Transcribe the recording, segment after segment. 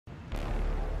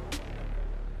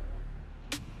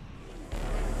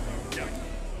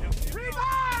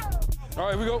All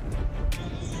right, here we go.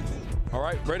 All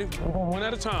right, ready? One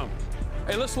at a time.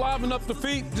 Hey, let's liven up the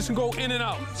feet. Just go in and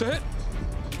out. So hit.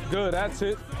 Good, that's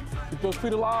it. Keep those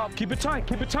feet alive. Keep it tight,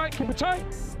 keep it tight, keep it tight.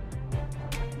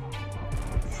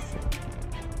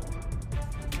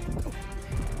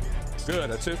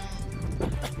 Good, that's it.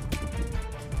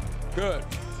 Good.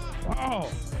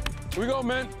 Oh, here we go,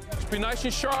 man. Let's be nice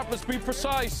and sharp. Let's be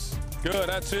precise. Good,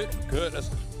 that's it. Good, that's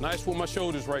nice with my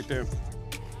shoulders right there.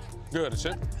 Good, that's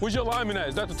it. Where's your alignment at?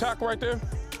 Is that the tackle right there?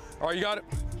 All right, you got it.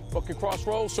 Fucking cross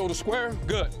roll, shoulder square.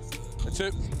 Good, that's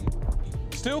it.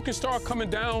 Still can start coming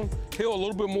downhill a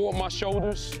little bit more with my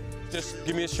shoulders. Just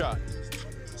give me a shot.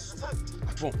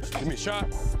 Boom, give me a shot.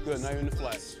 Good, now you're in the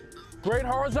flats. Great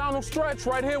horizontal stretch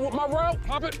right here with my route.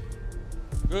 Hop it.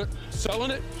 Good,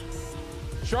 selling it.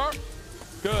 Sharp.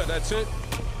 Good, that's it.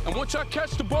 And once I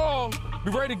catch the ball,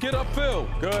 be ready to get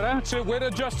upfield. Good, that's it. Way to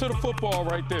adjust to the football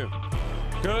right there.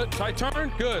 Good, tight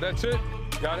turn. Good, that's it.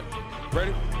 Got it.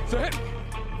 Ready? So hit.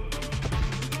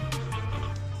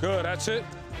 Good, that's it.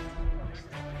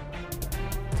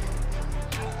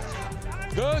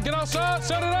 Good, get outside,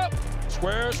 set it up.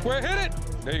 Square, square, hit it.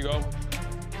 There you go.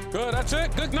 Good, that's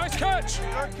it. Good, nice catch.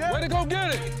 Way to go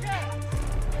get it.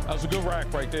 That was a good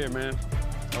rack right there, man.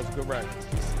 That was a good rack.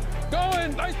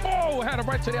 Going, nice ball. Had it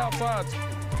right to the outside.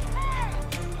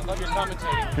 I love your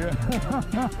commentary. Yeah.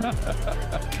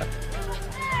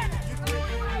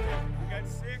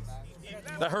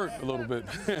 That hurt a little bit.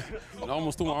 I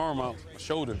almost threw my arm out, my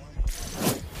shoulder.